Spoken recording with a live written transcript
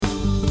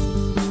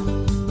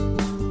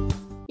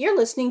You're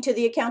listening to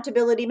the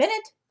Accountability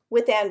Minute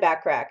with Ann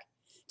Backrack.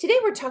 Today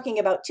we're talking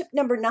about tip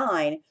number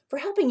 9 for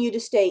helping you to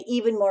stay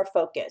even more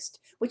focused,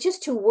 which is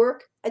to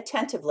work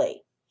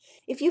attentively.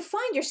 If you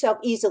find yourself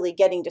easily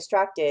getting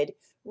distracted,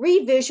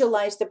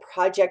 revisualize the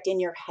project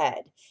in your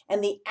head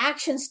and the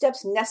action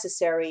steps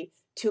necessary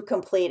to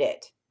complete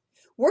it.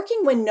 Working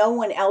when no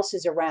one else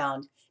is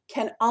around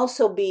can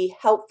also be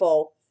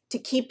helpful to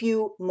keep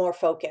you more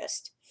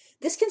focused.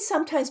 This can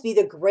sometimes be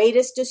the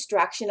greatest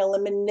distraction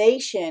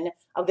elimination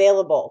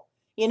available.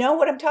 You know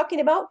what I'm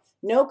talking about?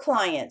 No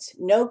clients,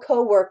 no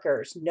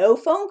coworkers, no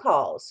phone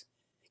calls.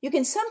 You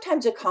can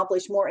sometimes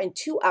accomplish more in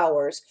 2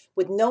 hours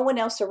with no one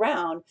else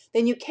around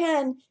than you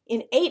can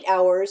in 8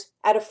 hours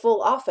at a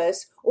full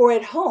office or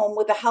at home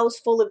with a house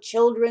full of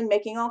children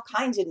making all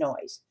kinds of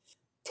noise.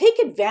 Take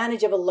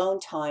advantage of alone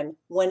time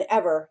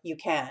whenever you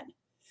can.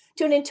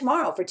 Tune in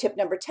tomorrow for tip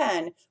number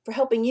 10 for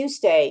helping you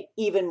stay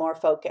even more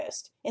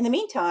focused. In the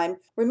meantime,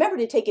 remember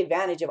to take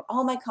advantage of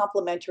all my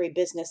complimentary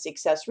business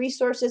success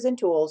resources and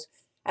tools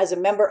as a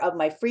member of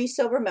my free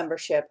silver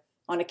membership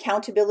on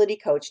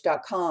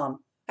accountabilitycoach.com.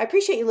 I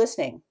appreciate you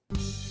listening.